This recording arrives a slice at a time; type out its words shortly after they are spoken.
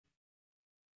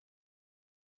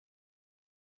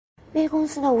B 公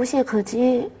司的无懈可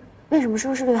击，为什么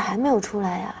收视率还没有出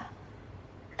来呀？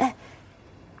哎，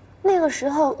那个时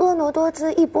候婀娜多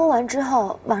姿一播完之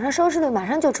后，网上收视率马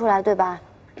上就出来，对吧？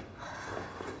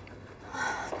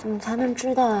怎么才能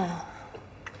知道呀？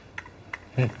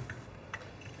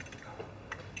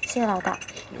谢谢老大。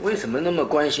你为什么那么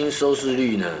关心收视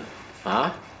率呢？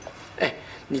啊？哎，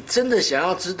你真的想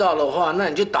要知道的话，那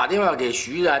你就打电话给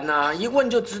徐然呐，一问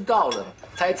就知道了。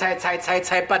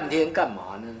猜半天干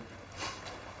嘛呢？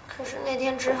可是那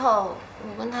天之后，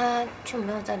我跟他就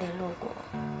没有再联络过。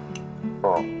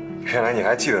哦，原来你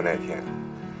还记得那天，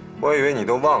我以为你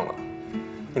都忘了。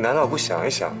你难道不想一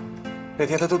想，那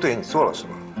天他都对你做了什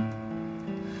么？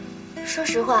说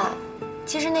实话，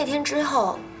其实那天之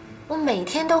后，我每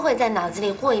天都会在脑子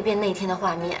里过一遍那天的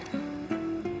画面，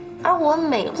而我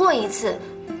每过一次，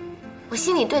我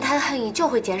心里对他的恨意就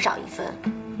会减少一分。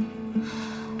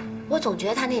我总觉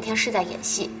得他那天是在演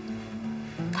戏，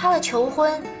他的求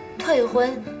婚、退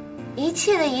婚，一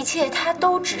切的一切，他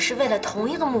都只是为了同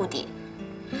一个目的，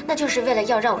那就是为了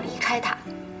要让我离开他。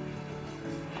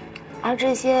而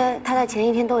这些，他在前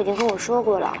一天都已经跟我说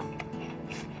过了，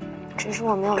只是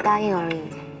我没有答应而已。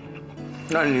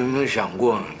那你有没有想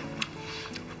过，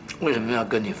为什么要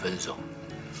跟你分手？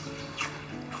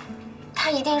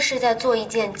他一定是在做一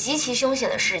件极其凶险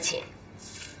的事情。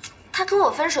他跟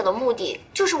我分手的目的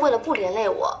就是为了不连累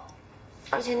我，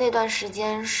而且那段时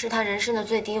间是他人生的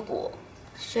最低谷。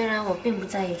虽然我并不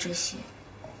在意这些，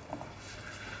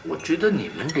我觉得你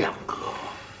们两个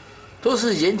都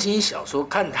是言情小说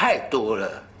看太多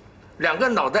了，两个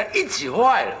脑袋一起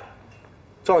坏了。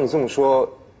照你这么说，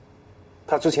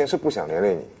他之前是不想连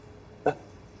累你，哎，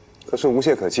可是无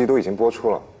懈可击都已经播出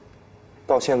了，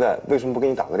到现在为什么不给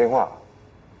你打个电话？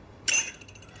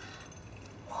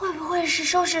会不会是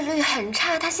收视率很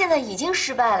差？他现在已经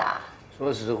失败了。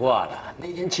说实话啦，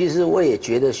那天其实我也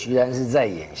觉得徐然是在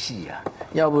演戏啊，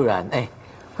要不然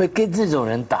会跟这种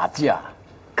人打架，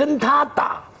跟他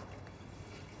打。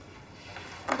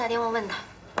我打电话问他。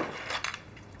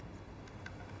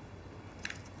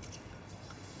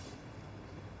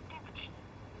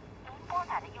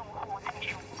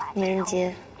没人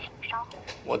接。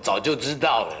我早就知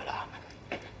道了啦，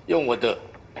用我的。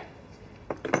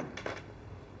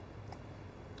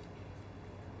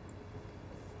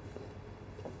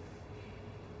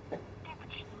对不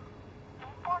起，您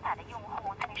拨打的用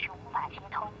户暂时无法接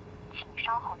通，请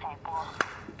稍后再拨。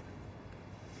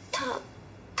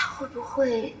他会不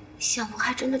会想不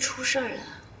开，真的出事儿了？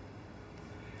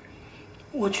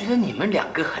我觉得你们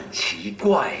两个很奇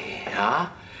怪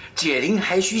啊。解铃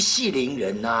还须系铃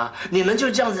人啊！你们就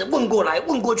这样子问过来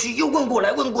问过去，又问过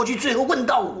来问过去，最后问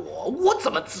到我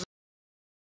怎么知？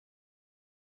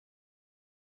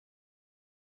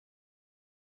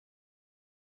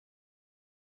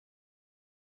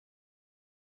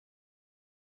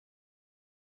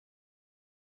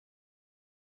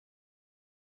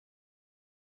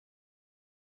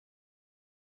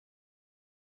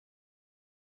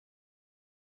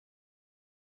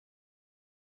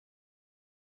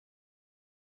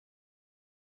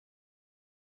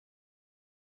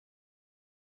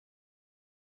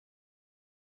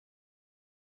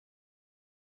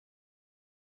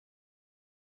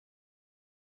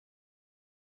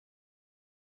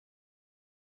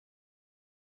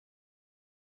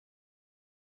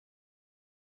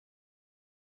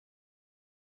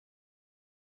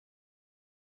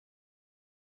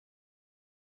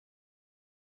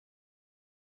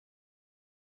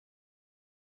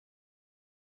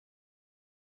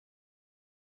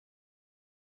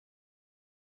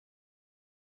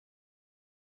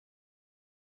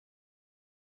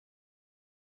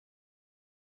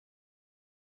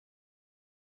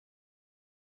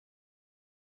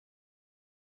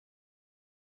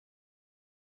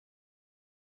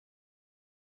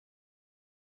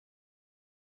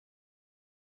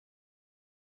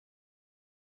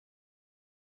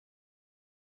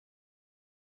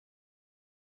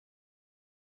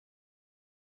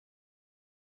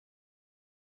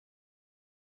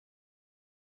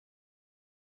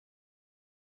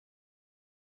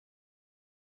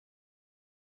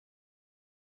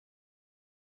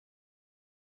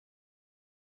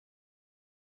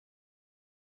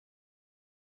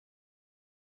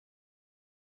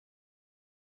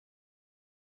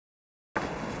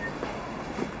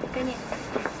给你。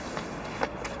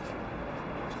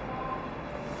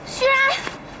徐然，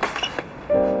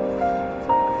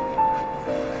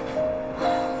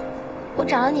我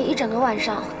找了你一整个晚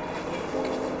上。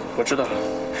我知道，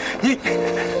你，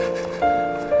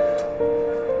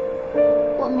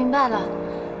我明白了，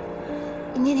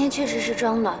你那天确实是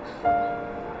装的，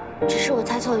只是我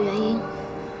猜错原因。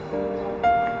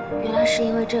原来是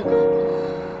因为这个。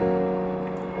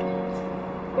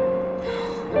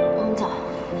我们走。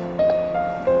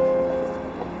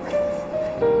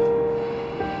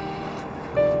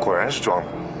果然是装的，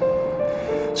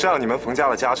这样你们冯家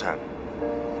的家产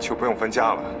就不用分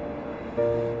家了。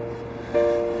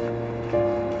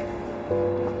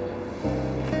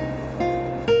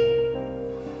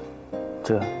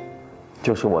这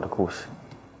就是我的故事，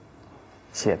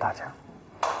谢谢大家。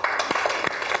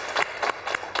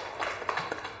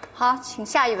好，请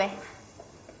下一位。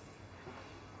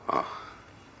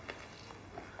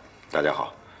大家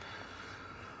好，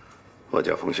我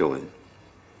叫冯秀文，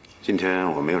今天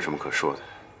我没有什么可说的，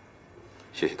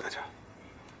谢谢大家。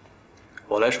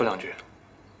我来说两句。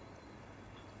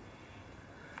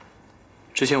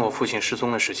之前我父亲失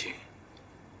踪的事情，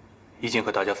已经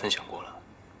和大家分享过了。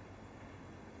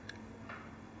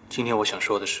今天我想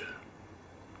说的是，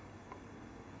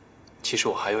其实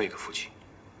我还有一个父亲，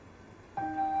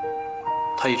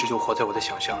他一直就活在我的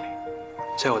想象里，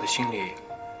在我的心里，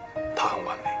他很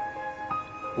完美，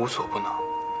无所不能。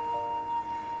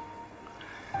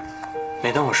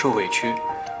每当我受委屈、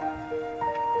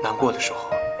难过的时候，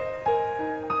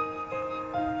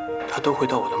他都会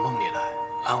到我的梦里来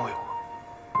安慰我。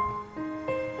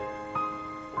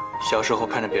小时候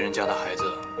看着别人家的孩子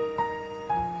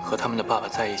和他们的爸爸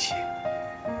在一起，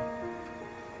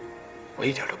我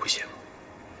一点都不羡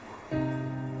慕，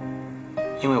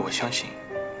因为我相信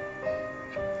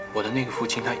我的那个父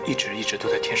亲，他一直都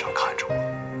在天上看着我。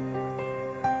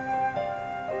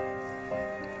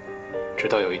直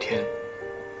到有一天，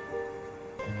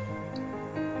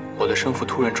我的生父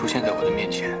突然出现在我的面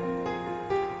前，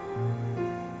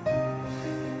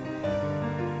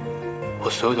我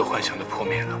所有的幻想都破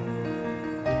灭了。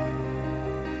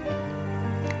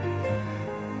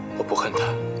我不恨他，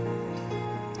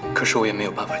可是我也没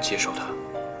有办法接受他，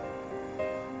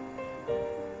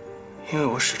因为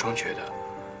我始终觉得，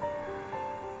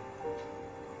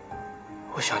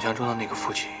我想象中的那个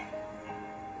父亲，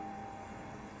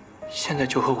现在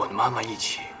就和我的妈妈一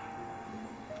起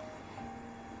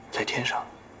在天上，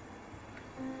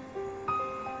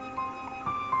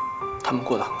他们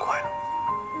过得很快乐。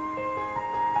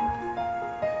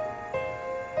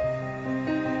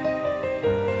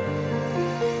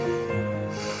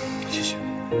谢谢。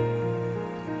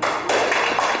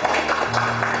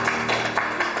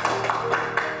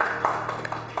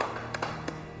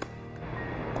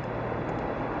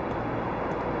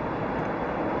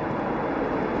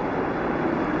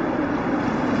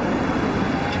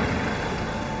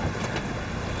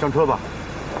上车吧。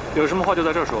有什么话就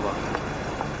在这儿说吧。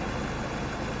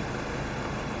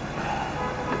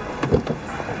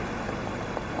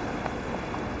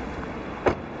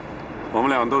我们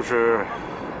俩都是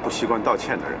不习惯道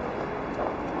歉的人，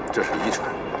这是遗传。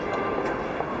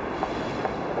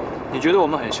你觉得我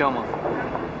们很像吗？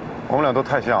我们俩都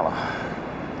太像了。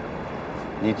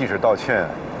你即使道歉，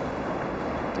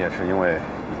也是因为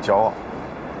你骄傲，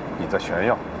你在炫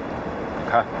耀。你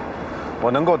看，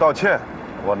我能够道歉。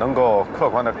我能够客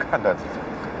观地看待自己，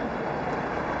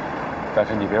但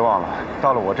是你别忘了，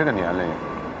到了我这个年龄，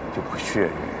就不屑于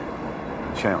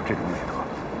炫耀这种美德。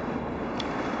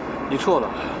你错了，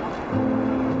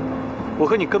我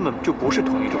和你根本就不是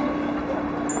同一种人。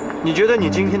你觉得你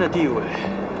今天的地位，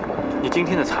你今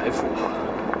天的财富，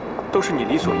都是你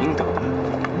理所应得的，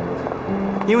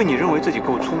因为你认为自己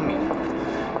够聪明，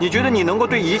你觉得你能够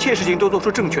对一切事情都做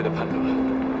出正确的判断。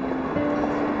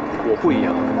我不一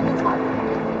样。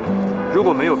如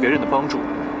果没有别人的帮助，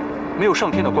没有上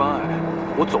天的关爱，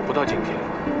我走不到今天。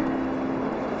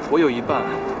我有一半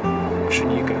是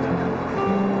你给的，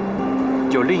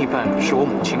有另一半是我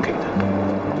母亲给的。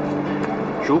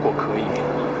如果可以，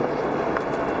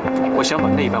我想把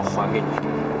那一半还给你。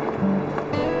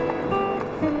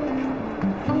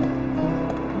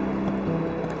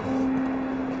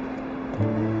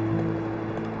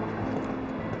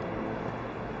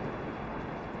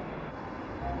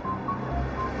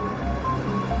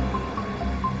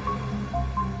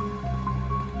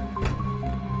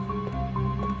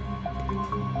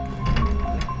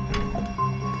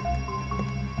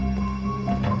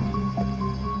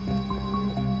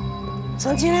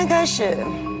从今天开始，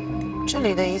这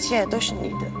里的一切都是你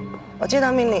的。我接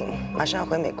到命令，马上要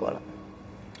回美国了。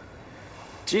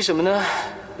急什么呢？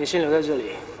你先留在这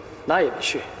里，哪也别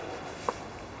去。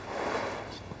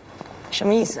什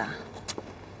么意思啊？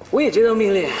我也接到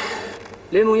命令，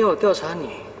联盟要我调查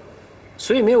你，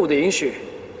所以没有我的允许，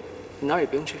你哪儿也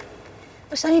不用去。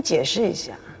我向你解释一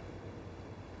下，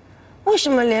为什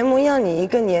么联盟要你一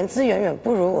个年资远远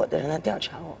不如我的人来调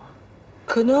查我？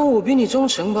可能我比你忠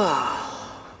诚吧。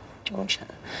忠诚，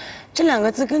这2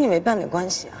个字跟你没半点关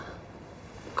系啊。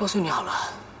告诉你好了，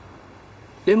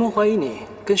联盟怀疑你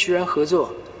跟徐然合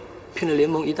作，骗了联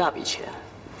盟一大笔钱。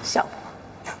笑话。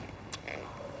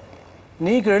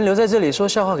你一个人留在这里说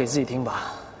笑话给自己听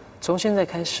吧。从现在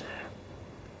开始，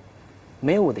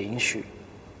没有我的允许，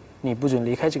你不准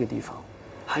离开这个地方，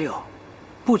还有，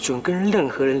不准跟任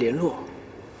何人联络。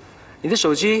你的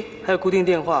手机还有固定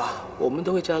电话，我们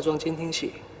都会加装监听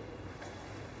器。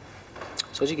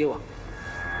手机给我。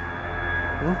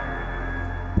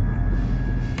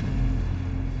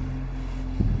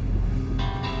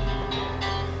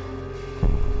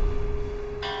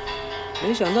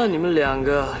没想到你们2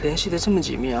个联系得这么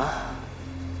紧密啊！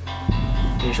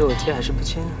你说我接还是不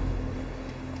接呢？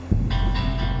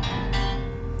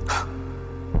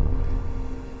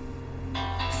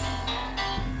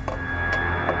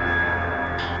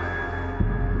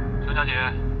孙小姐，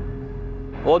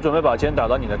我准备把钱打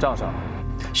到你的账上。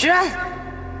徐然，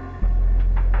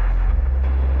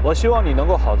我希望你能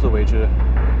够好自为之。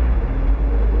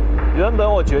原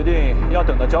本我决定要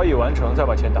等到交易完成再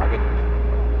把钱打给你，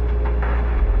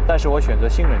但是我选择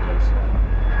信任你一次，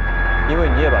因为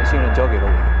你也把信任交给了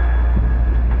我。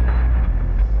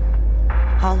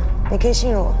好，你可以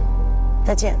信任我。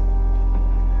再见。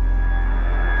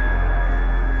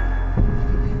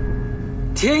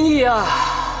天意啊，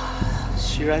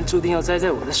徐然注定要栽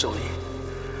在我的手里。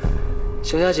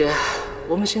熊小姐，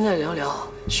我们现在聊聊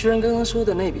徐然刚刚说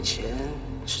的那笔钱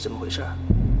是怎么回事？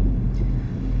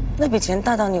那笔钱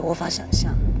大到你无法想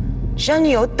象，只要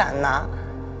你有胆拿，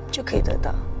就可以得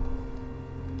到。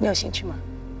你有兴趣吗？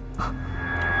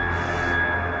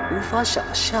无法想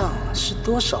象是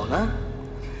多少呢？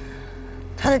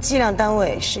它的计量单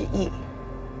位是亿，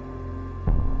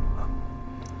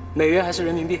美元还是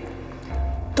人民币？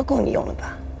都够你用了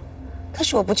吧？但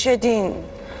是我不确定，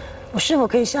我是否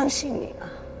可以相信你啊？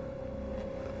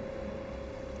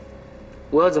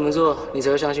我要怎么做你才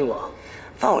会相信我？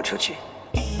放我出去。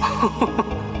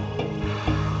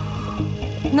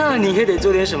那你也得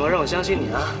做点什么让我相信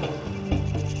你啊！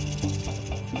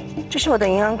这是我的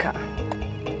银行卡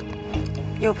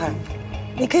，U盘，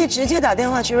你可以直接打电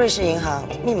话去瑞士银行，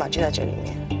密码就在这里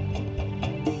面。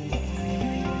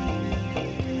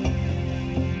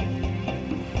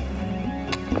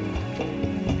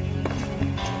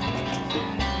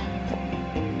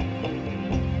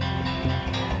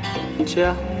接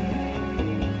啊！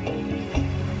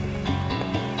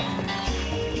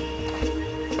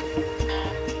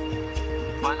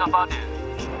晚上8点，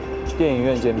电影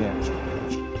院见面。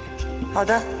好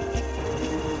的。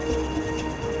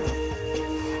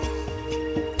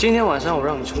今天晚上我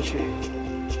让你出去，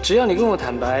只要你跟我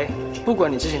坦白，不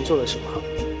管你之前做了什么，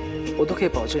我都可以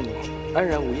保证你安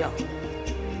然无恙。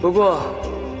不过，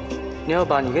你要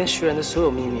把你跟徐然的所有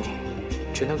秘密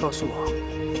全都告诉我。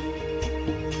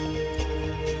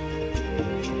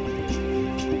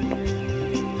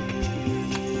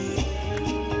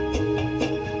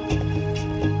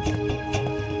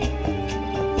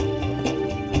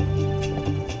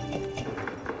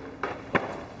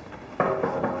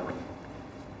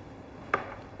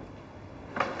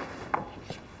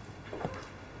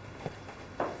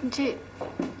你这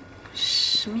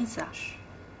什么意思啊？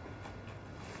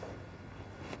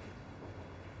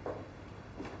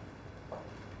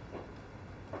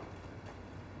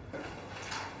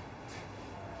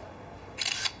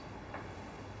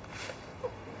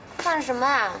干什么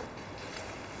啊？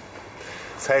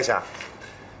猜一下，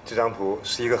这张图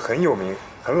是一个很有名、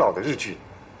很老的日剧。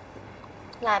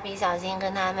蜡笔小新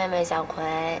跟他妹妹小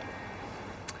葵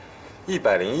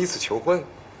101次求婚。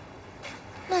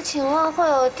那请问会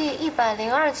有第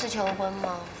102次求婚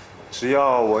吗？只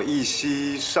要我一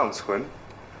息尚存。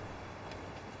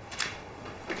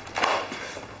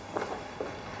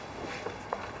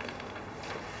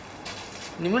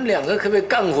你们2个可不可以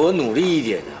干活努力一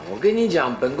点啊？我跟你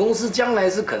讲，本公司将来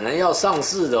是可能要上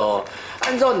市的哦。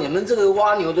按照你们这个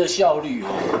挖牛的效率哦，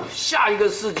下一个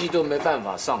世纪都没办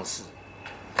法上市。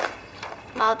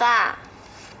老大，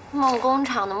梦工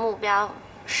厂的目标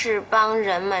是帮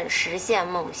人们实现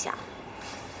梦想。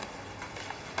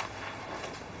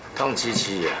汤七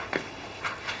七呀，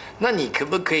那你可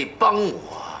不可以帮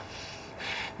我？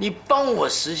你帮我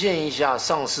实现一下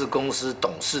上市公司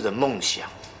董事的梦想？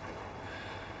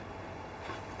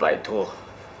拜托，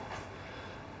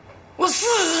我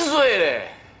40岁嘞，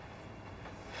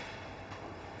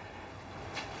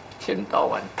天到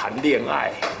晚谈恋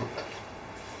爱。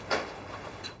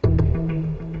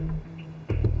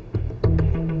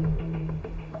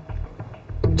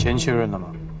钱确认了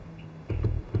吗？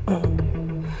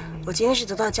我今天是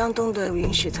得到江东的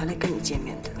允许才来跟你见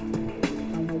面的。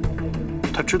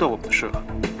他他知道我们的事了？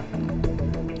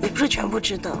也不是全部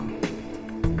知道，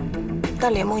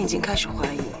但联盟已经开始怀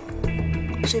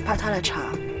疑，所以派他来查。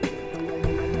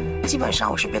基本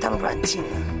上我是被他们软禁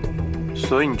了。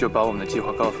所以你就把我们的计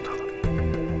划告诉他了？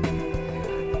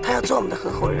他要做我们的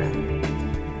合伙人，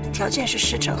条件是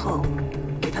事成后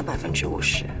给他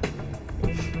50%。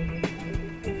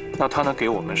那他能给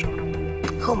我们什么？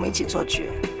和我们一起做剧，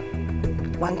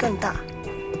玩更大，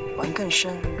玩更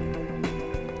深。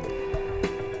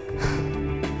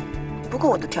不过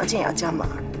我的条件也要加码。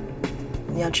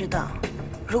你要知道，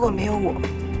如果没有我，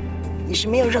你是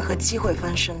没有任何机会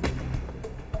翻身的。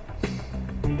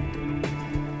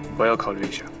我要考虑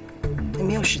一下。你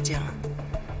没有时间了。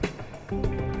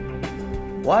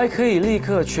我还可以立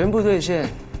刻全部兑现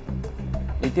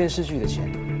你电视剧的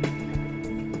钱。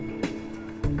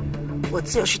我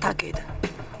自由是他给的，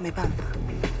没办法。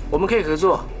我们可以合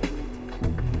作，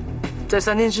在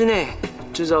3天之内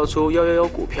制造出111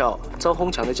股票遭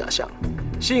哄抢的假象，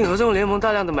吸引合众联盟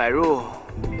大量的买入，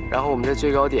然后我们在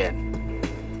最高点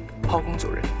抛空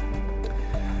走人。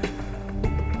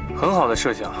很好的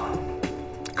设想，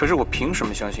可是我凭什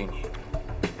么相信你？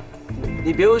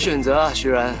你别无选择啊，徐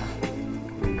然。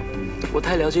我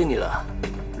太了解你了。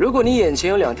如果你眼前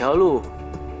有2条路，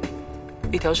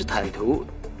一条是坦途，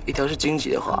一条是荆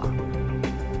棘的话，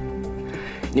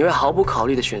你会毫不考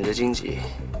虑的选择荆棘。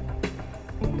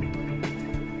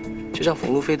就像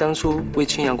冯路飞当初为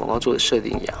青阳广告做的设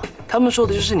定一样，他们说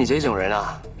的就是你这种人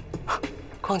啊。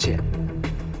况且，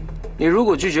你如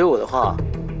果拒绝我的话，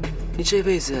你这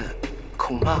辈子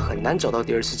恐怕很难找到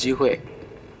第2次机会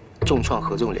重创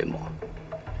合众联盟。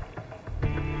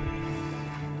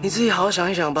你自己好好想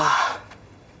一想吧。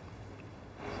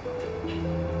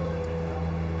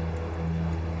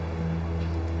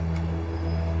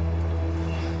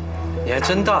你还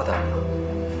真大胆啊！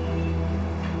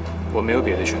我没有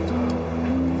别的选择。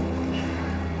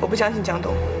我不相信江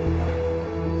董。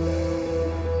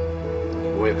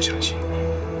我也不相信。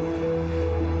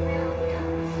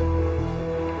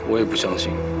我也不相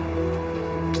信。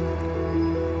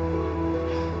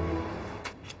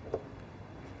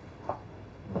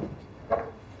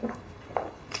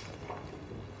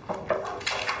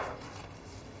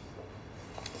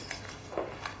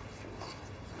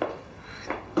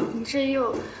你这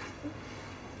又……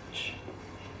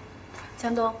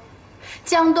江东，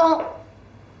江东，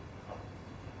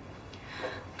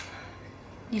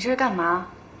你这是干嘛？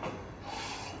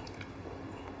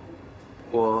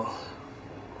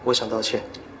我想道歉。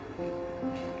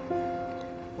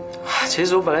其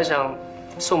实我本来想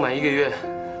送满1个月，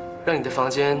让你的房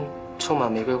间充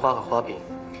满玫瑰花和花瓶。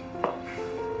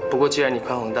不过既然你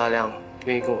宽宏大量，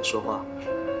愿意跟我说话，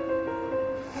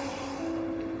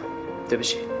对不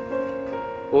起，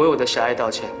我为我的狭隘道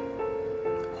歉。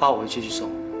花我会继续送。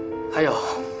还有，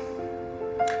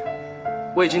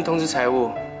我已经通知财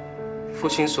务，付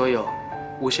清所有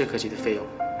无懈可击的费用，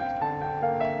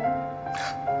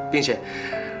并且，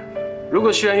如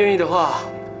果徐然愿意的话，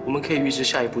我们可以预支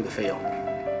下一步的费用。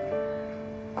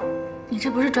你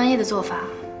这不是专业的做法。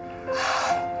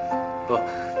不，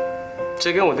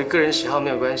这跟我的个人喜好没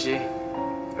有关系，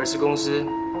而是公司，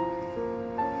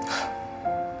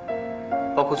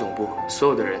包括总部所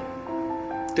有的人，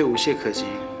对无懈可击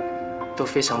都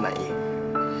非常满意。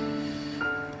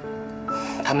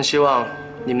他们希望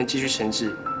你们继续惩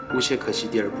治无懈可击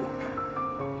第2步。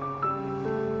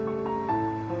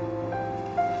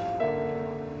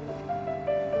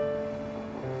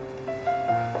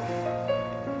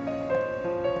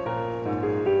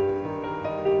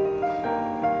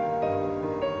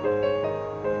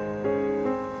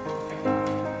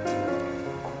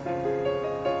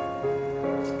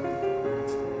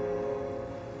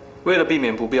为了避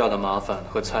免不必要的麻烦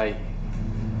和猜疑，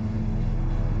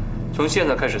从现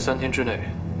在开始3天之内，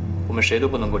我们谁都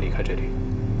不能够离开这里。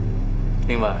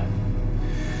另外，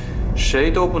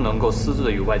谁都不能够私自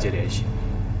的与外界联系。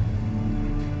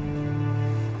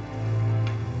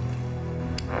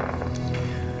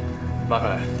马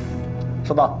凯，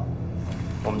收到。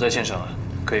我们在线上了，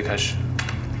可以开始。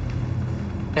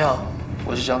你好，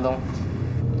我是江东。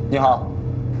你好，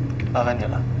麻烦你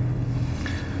了。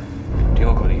听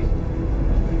候口令，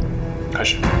开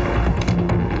始。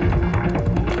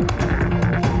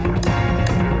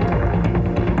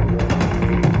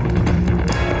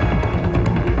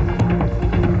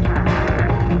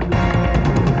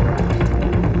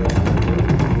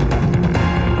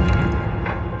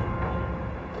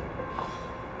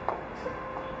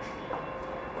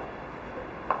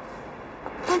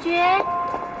同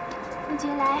学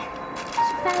来，吃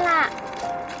饭啦！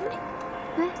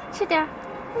来，吃点儿。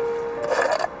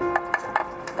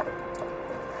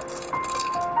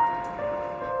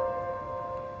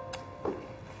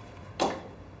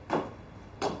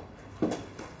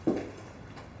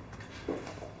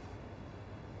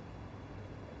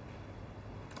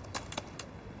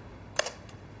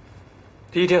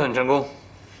第一天很成功，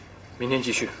明天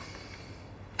继续。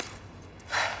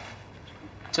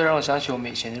这让我想起我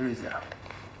们以前的日子啊。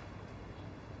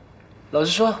老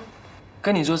实说，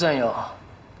跟你做战友，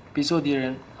比做敌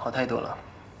人好太多了。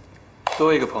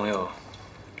多一个朋友，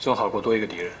总好过多一个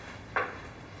敌人，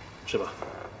是吧？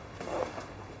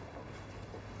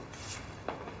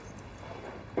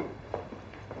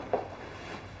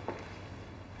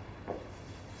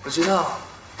我知道，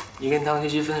你跟汤熙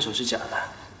熙分手是假的，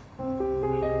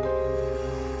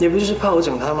你不就是怕我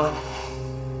整他吗？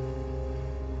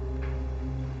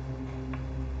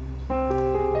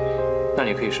那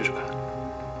你可以试试看。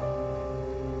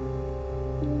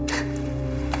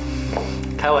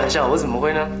开玩笑，我怎么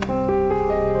会呢？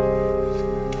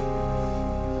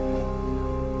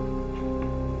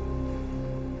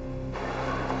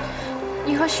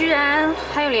你和徐然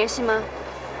还有联系吗？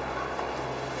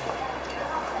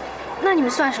那你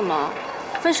们算什么？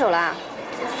分手啦？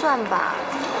不算吧，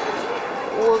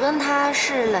我跟他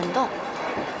是冷冻，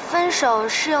分手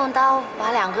是用刀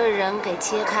把两个人给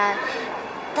切开，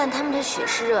但他们的血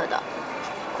是热的。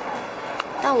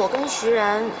但我跟徐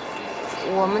然，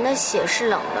我们的血是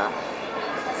冷的，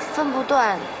分不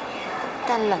断，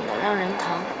但冷得让人疼。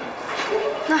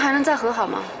那还能再和好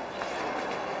吗？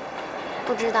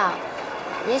不知道，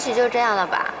也许就这样了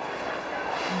吧。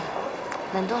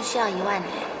冷冻需要1万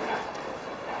年。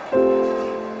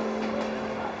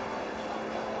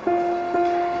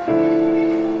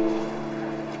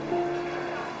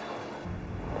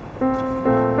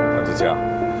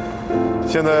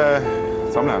现在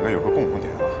咱们两个有个共同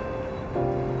点啊，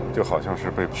就好像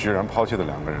是被徐然抛弃的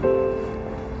两个人。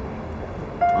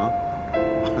啊，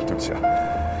对不起啊，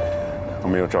我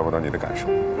没有照顾到你的感受。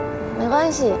没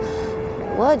关系，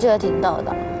我也觉得挺逗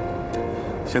的。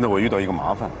现在我遇到一个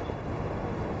麻烦，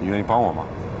你愿意帮我吗？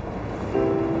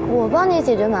我帮你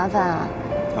解决麻烦啊？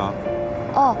啊？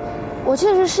哦，我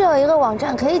确实是有一个网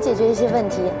站可以解决一些问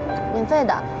题，免费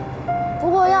的。不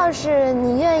过，要是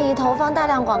你愿意投放大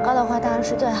量广告的话，当然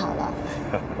是最好了。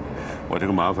我这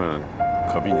个麻烦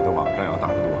可比你的网站要大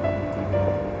得多。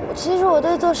其实我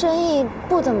对做生意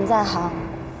不怎么在行。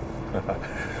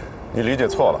你理解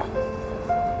错了，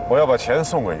我要把钱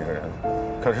送给一个人，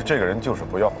可是这个人就是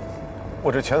不要，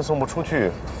我这钱送不出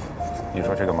去，你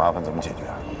说这个麻烦怎么解决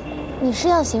啊？你是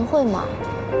要行贿吗？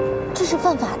这是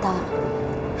犯法的。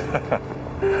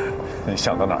你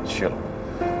想到哪儿去了？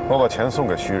我把钱送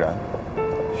给徐然。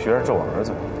徐然是我儿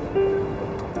子，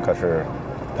可是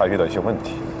他遇到一些问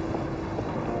题。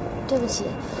对不起，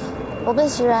我跟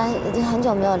徐然已经很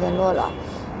久没有联络了。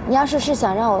你要是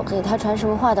想让我给他传什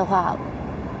么话的话，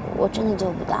我真的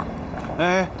做不到。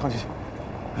哎，唐琪，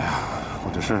哎呀，我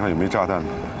这身上也没炸弹呢，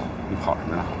你跑什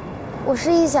么呀？我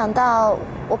是一想到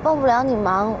我帮不了你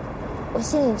忙，我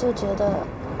心里就觉得……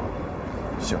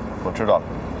行，我知道了。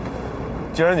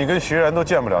既然你跟徐然都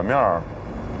见不了面儿，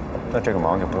那这个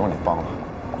忙就不用你帮了。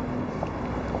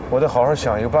我得好好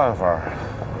想一个办法，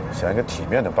想一个体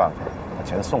面的办法，把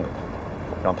钱送给他，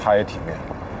让他也体面，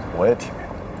我也体面。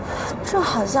这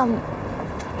好像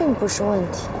并不是问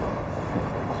题。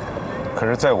可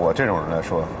是，在我这种人来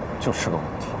说，就是个问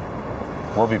题。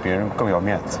我比别人更要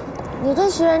面子。你跟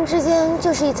徐然之间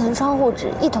就是一层窗户纸，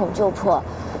一捅就破。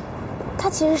他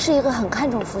其实是一个很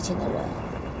看重父亲的人。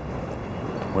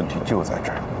问题就在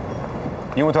这儿，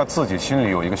因为他自己心里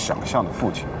有一个想象的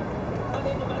父亲。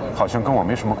好像跟我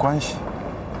没什么关系。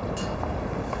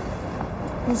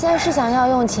你现在是想要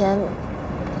用钱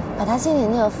把他心里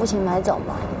那个父亲买走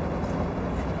吗？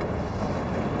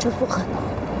这不可能。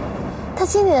他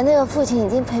心里的那个父亲已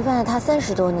经陪伴了他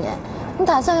30多年，你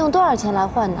打算用多少钱来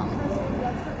换呢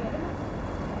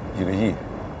？1个亿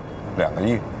，2个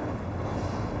亿。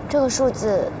这个数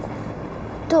字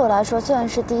对我来说虽然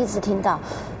是第一次听到，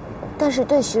但是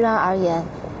对徐然而言，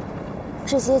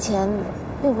这些钱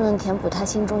并不能填补他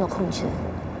心中的空缺。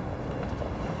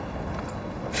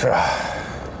是啊，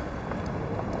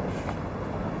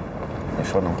你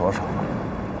说能多少？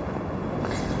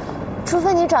除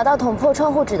非你找到捅破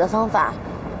窗户纸的方法，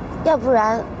要不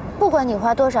然不管你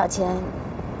花多少钱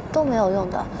都没有用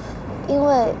的，因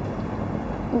为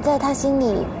你在他心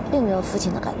里并没有父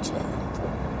亲的感觉。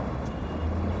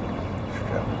是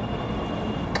这样，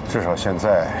至少现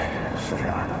在是这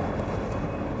样的。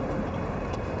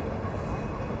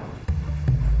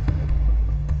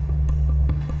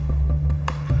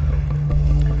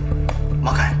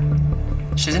马凯，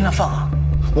谁在那放啊？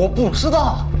我不知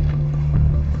道。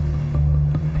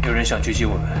有人想狙击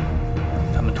我们，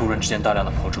他们突然之间大量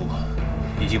的抛出，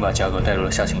已经把价格带入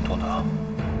了下行通道。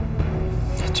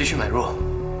继续买入。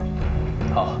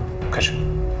好，开始。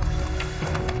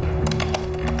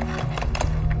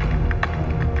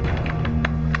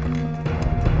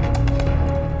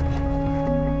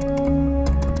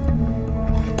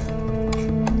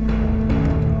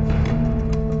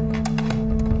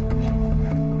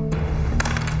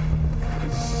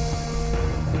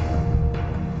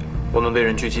我们被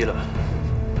人狙击了，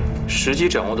时机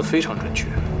掌握得非常准确。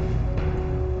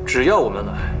只要我们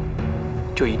来，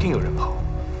就一定有人跑。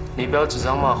你不要指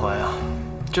桑骂槐啊！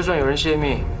就算有人泄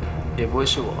密，也不会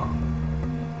是我。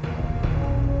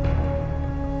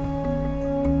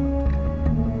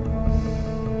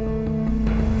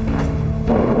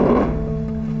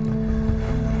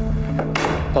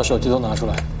把手机都拿出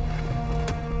来。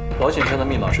保险箱的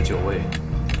密码是9位，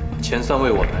前3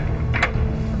位我来，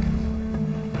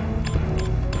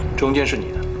中间是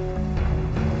你的，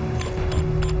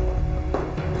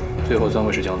最后3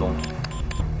位是江东。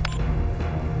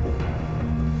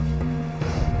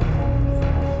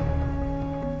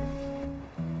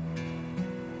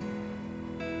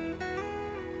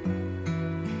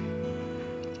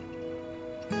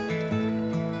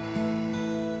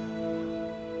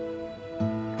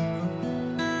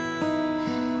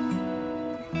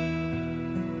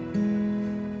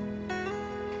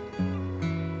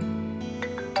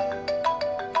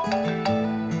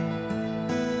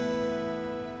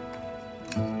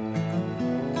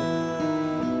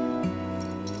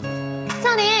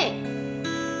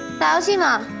打游戏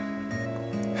吗？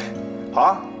好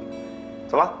啊，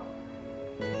走吧。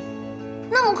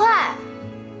那么快？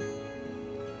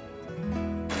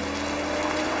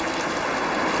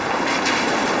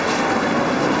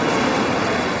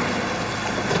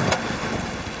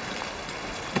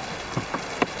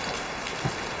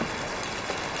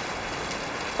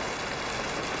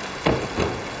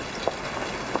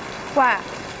喂，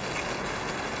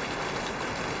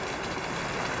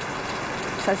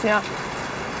小心啊！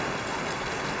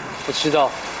我知道。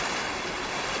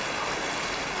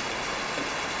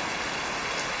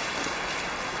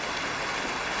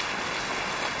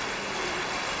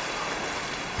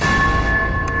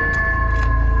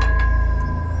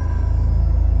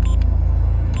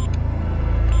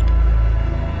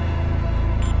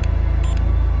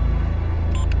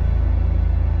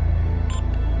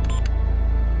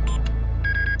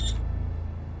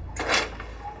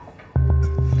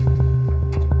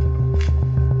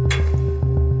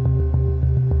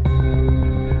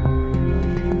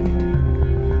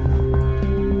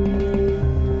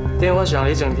电话响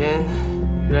了一整天，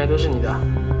原来都是你的。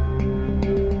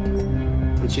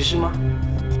有急事吗？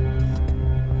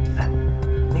哎，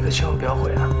你可千万不要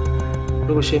回啊！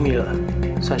如果泄密了，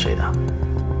算谁的？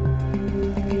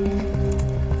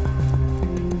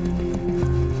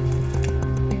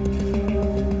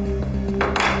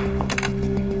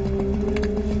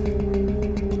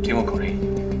听我口令，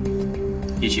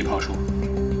一起跑出，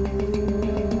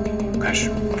开始。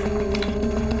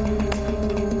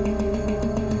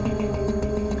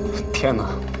天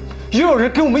哪，又有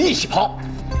人跟我们一起跑！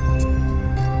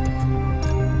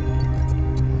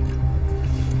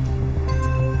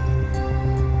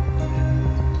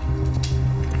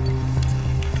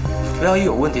不要一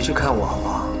有问题就看我，好不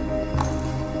好？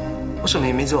我什么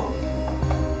也没做。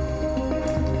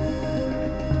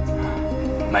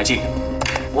买进，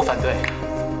我反对。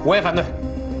我也反对。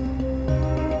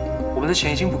我们的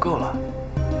钱已经不够了，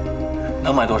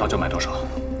能买多少就买多少。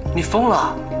你疯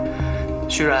了，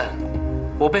徐然！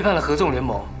我背叛了合纵联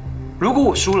盟，如果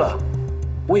我输了，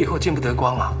我以后见不得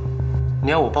光啊！你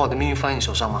要我把我的命运放在你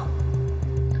手上吗？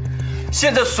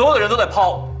现在所有的人都在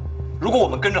抛，如果我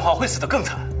们跟着抛，会死得更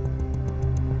惨。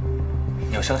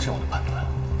你要相信我的判断，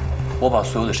我把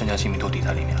所有的身家性命都抵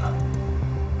在里面了。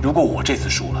如果我这次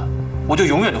输了，我就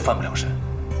永远都翻不了身。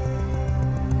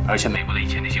而且美国的以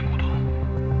前那些股东，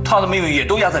他的命运也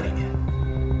都压在里面。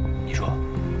你说，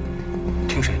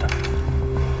听谁的？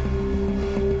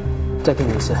再听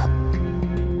你一次。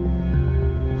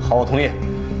好，我同意。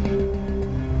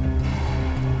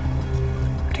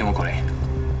听我口令，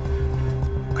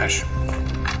开始。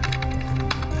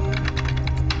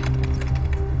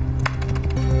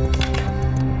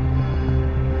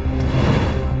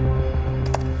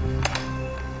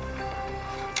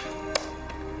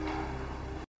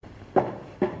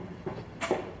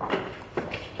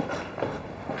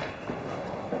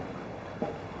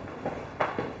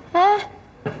哎，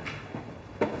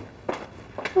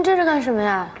你这是干什么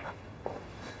呀？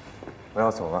我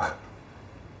要走了。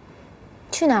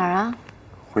去哪儿啊？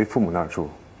回父母那儿住。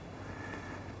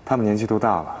他们年纪都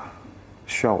大了，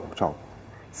需要我照顾。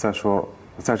再说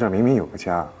我在这儿明明有个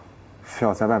家，非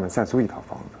要在外面再租一套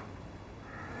房子，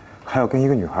还要跟一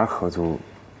个女孩合租，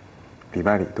里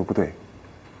外里都不对。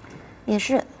也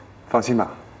是。放心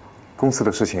吧，公司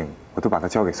的事情我都把它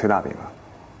交给崔大饼了。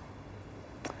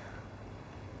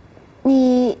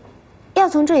你要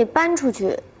从这里搬出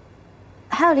去，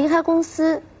还要离开公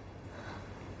司，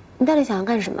你到底想要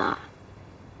干什么啊？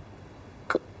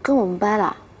跟我们掰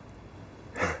了？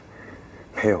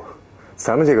没有，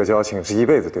咱们这个交情是一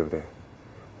辈子，对不对？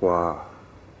我啊，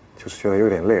就是觉得有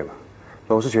点累了，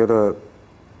老是觉得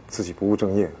自己不务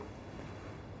正业。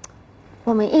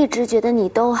我们一直觉得你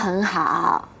都很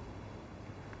好，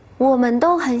我们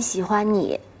都很喜欢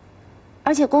你，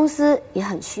而且公司也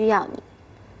很需要你。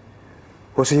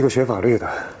我是一个学法律的，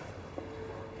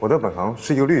我的本行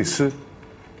是一个律师。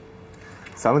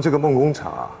咱们这个梦工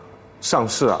厂啊，上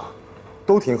市啊，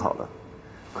都挺好的，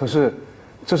可是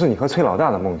这是你和崔老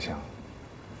大的梦想，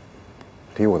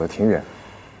离我的挺远。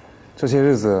这些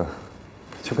日子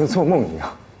就跟做梦一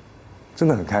样，真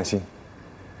的很开心。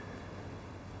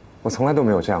我从来都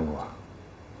没有这样过，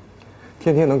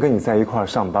天天能跟你在一块儿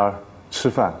上班、吃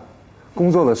饭，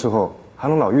工作的时候还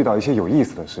能老遇到一些有意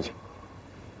思的事情。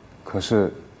可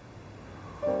是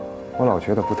我老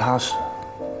觉得不踏实，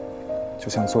就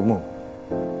像做梦，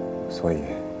所以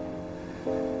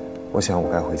我想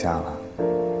我该回家了。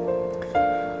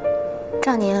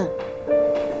赵宁，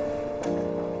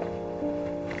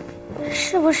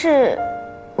是不是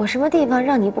我什么地方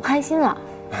让你不开心了？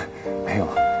没有，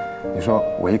你说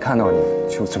我一看到你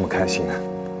就这么开心啊？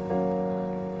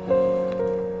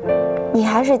你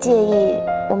还是介意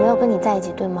我没有跟你在一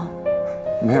起，对吗？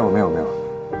没有。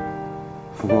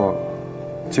不过，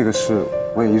这个事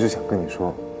我也一直想跟你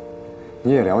说，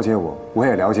你也了解我，我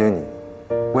也了解你，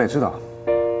我也知道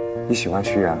你喜欢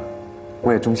徐然，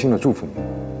我也衷心的祝福你。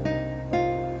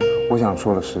我想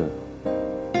说的是，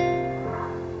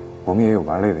我们也有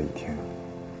玩累的一天，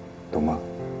懂吗？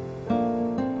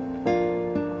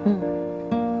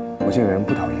我这个人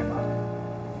不讨厌吗？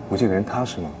我这个人踏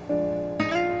实吗？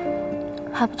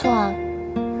还不错啊。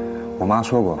我妈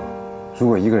说过，如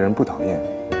果一个人不讨厌，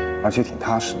而且挺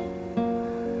踏实，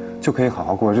就可以好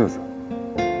好过日子。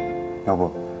要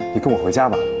不，你跟我回家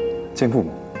吧，见父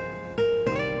母。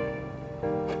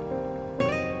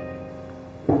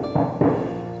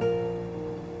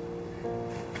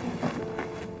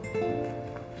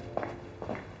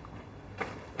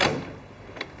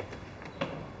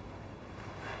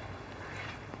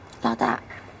老大，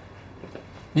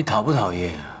你讨不讨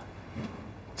厌啊？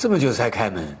这么久才开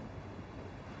门。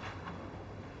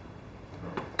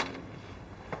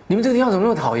你们这个地方怎么那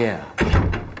么讨厌啊？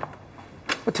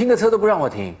我停个车都不让我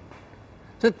停，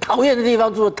这讨厌的地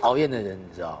方住着讨厌的人，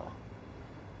你知道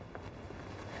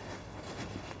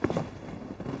吗？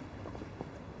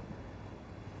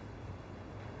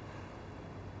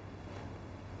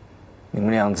你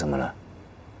们俩怎么了？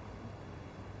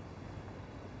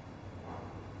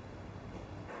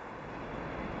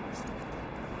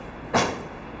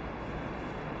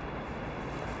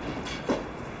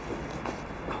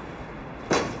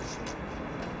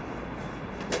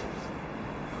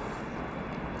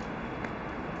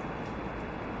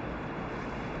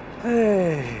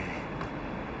哎，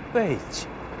背景。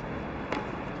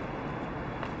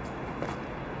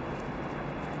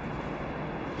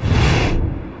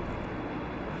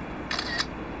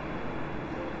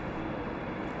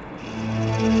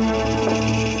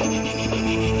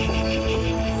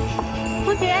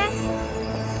公爵，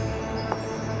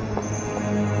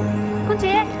公爵，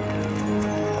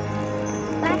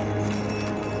来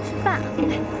吃饭，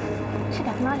来吃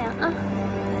点猫粮啊，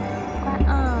乖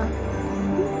啊。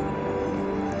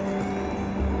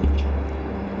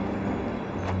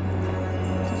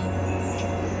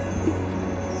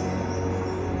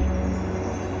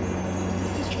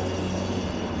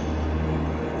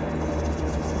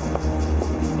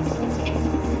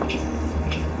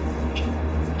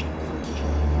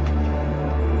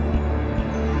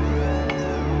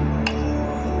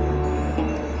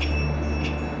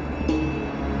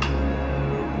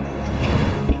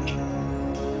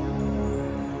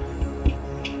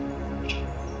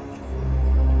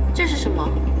这是什么？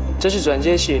这是转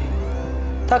接器，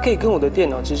它可以跟我的电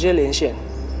脑直接连线。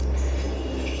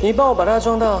你帮我把它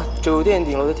装到酒店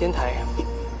顶楼的天台，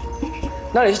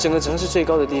那里是整个城市最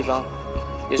高的地方，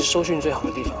也是收讯最好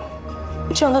的地方。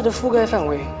这样它的覆盖范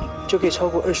围就可以超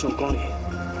过25公里。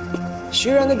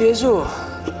徐然的别墅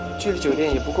距离酒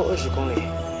店也不过20公里。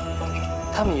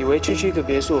他们以为区一个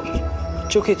别墅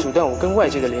就可以阻断我跟外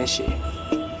界的联系。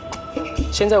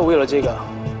现在我有了这个，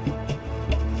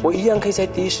我一样可以在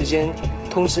第一时间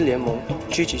通知联盟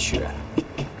狙击徐然。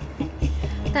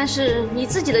但是你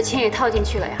自己的钱也套进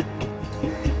去了呀。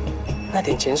那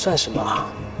点钱算什么啊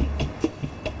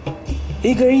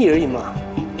？1个亿而已嘛。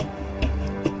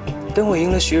等我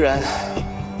赢了徐然，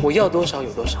我要多少有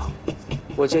多少。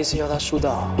我这次要他输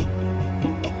到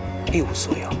一无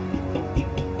所有。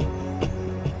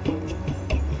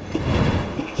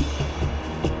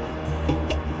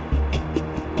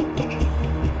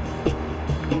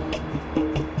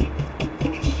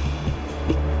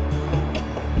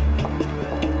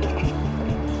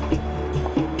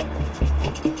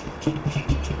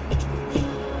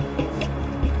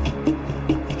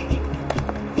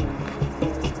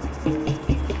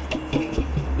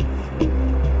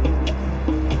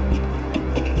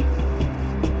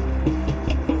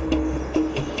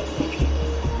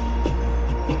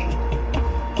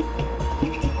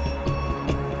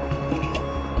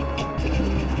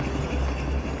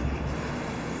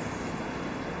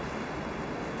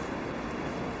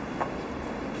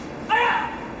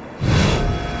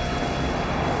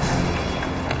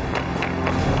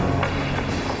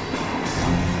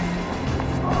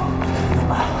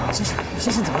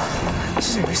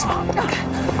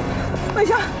等一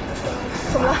下，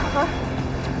怎么了啊？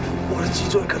我的脊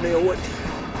椎可能有问题，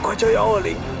快叫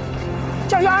120。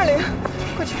叫120，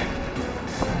快去！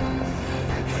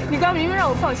你刚刚明明让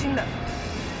我放心的，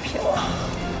骗我！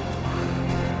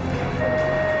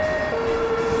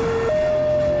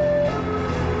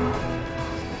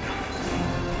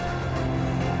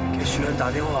给徐恩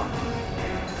打电话，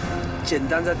简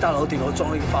单在大楼顶楼装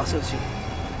了一个发射器，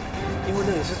因为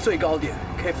那里是最高点，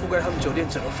可以覆盖他们酒店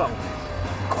整个范围。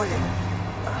快点！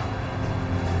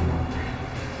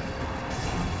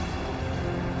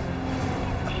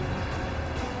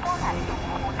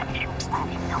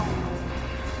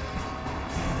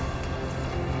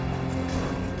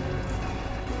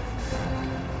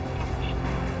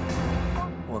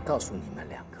我告诉你们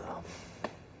两个，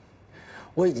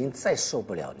我已经再受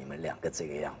不了你们两个这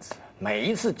个样子。每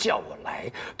一次叫我来，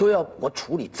都要我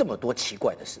处理这么多奇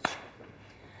怪的事情。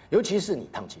尤其是你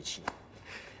汤琪琪，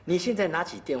你现在拿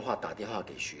起电话打电话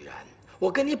给徐然，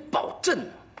我跟你保证，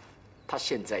他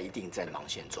现在一定在忙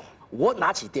线中。我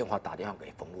拿起电话打电话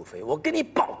给冯路飞，我跟你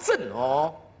保证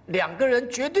哦，两个人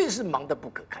绝对是忙得不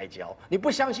可开交。你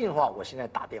不相信的话，我现在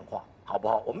打电话好不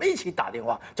好？我们一起打电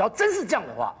话。只要真是这样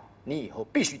的话，你以后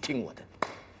必须听我的。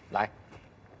来，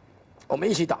我们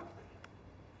一起打。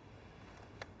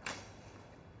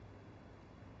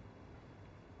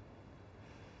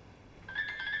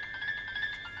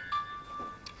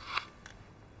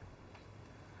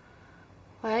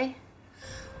喂，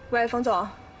喂，冯总，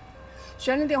徐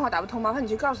然的电话打不通，麻烦你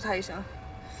去告诉他一声。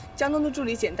江东的助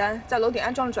理简单在楼顶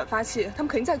安装了转发器，他们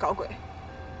肯定在搞鬼。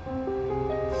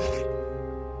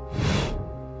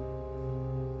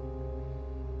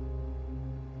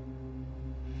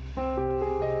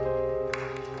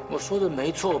我说的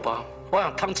没错吧？我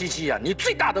想汤琪琪啊，你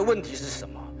最大的问题是什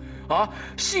么？啊，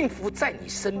幸福在你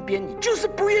身边，你就是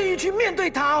不愿意去面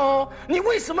对它哦。你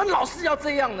为什么老是要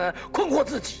这样呢？困惑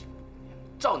自己。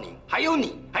赵宁，还有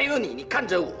你，你看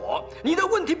着我，你的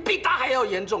问题比他还要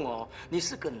严重哦。你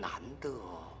是个男的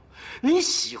哦，你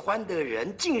喜欢的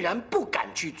人竟然不敢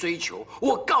去追求，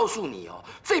我告诉你哦，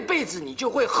这辈子你就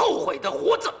会后悔的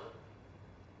活着。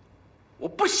我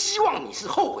不希望你是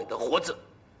后悔的活着，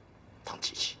汤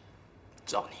琪琪，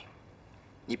赵宁，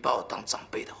你把我当长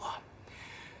辈的话，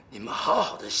你们好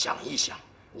好的想一想，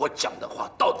我讲的话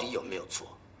到底有没有错？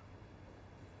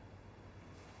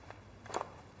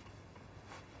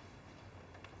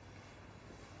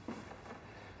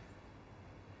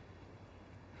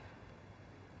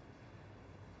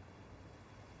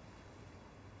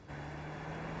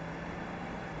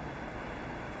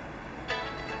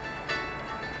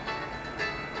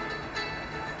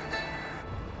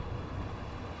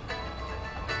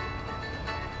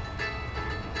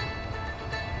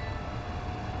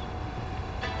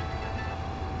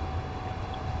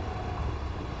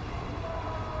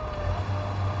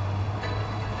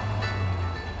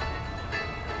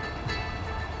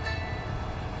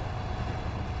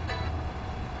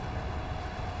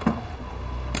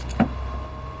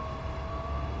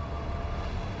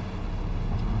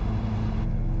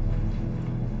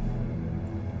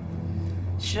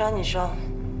徐然，你说，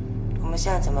我们现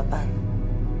在怎么办？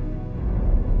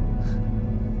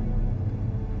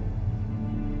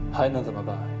还能怎么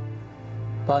办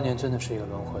？8年真的是一个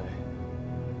轮回。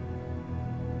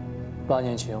8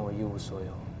年前我一无所有，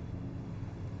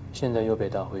现在又被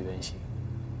打回原形。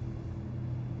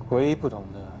唯一不懂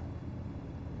的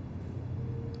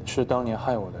是，当年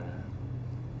害我的人，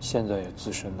现在也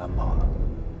自身难保了。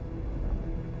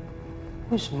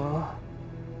为什么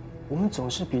我们总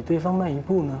是比对方慢一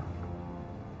步呢？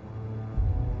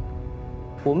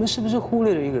我们是不是忽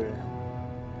略了一个人？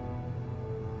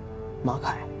马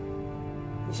凯。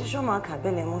你是说马凯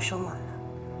被联盟收买了？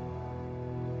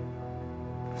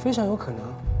非常有可能。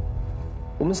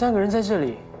我们3个人在这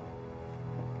里，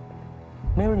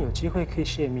没有人有机会可以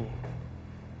泄密，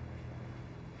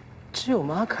只有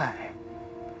马凯。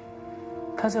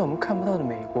他在我们看不到的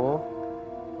美国，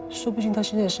说不定他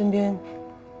现在身边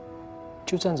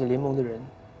就站着联盟的人。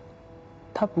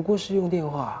他不过是用电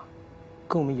话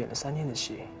跟我们演了3天的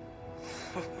戏。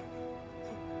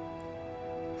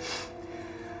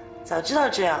早知道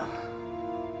这样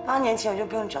，8年前我就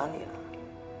不用找你了，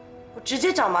我直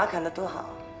接找马凯那多好。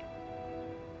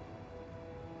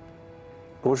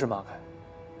不是马凯，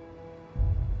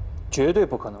绝对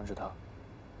不可能是他。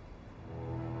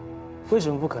为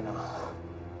什么不可能啊？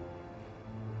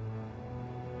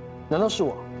难道是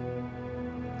我，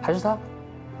还是他？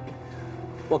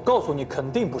我告诉你，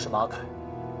肯定不是马凯。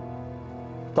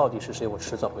到底是谁，我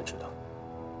迟早会知道。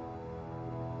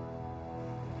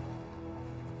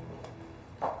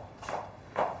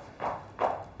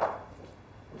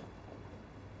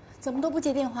怎么都不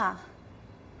接电话？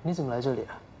你怎么来这里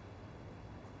啊？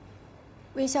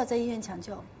微笑在医院抢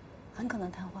救，很可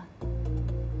能瘫痪。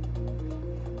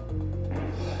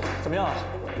怎么样啊？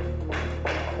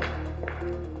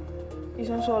医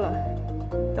生说了，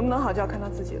能不能好就要看他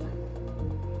自己了。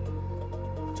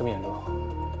这么严重？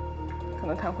可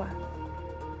能瘫痪。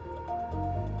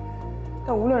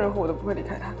但无论如何，我都不会离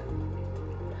开他的。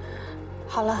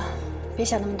好了，别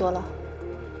想那么多了。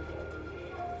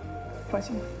放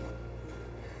心吧。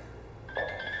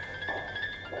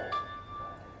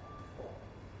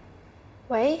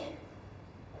喂。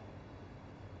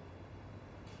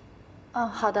哦，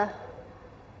好的。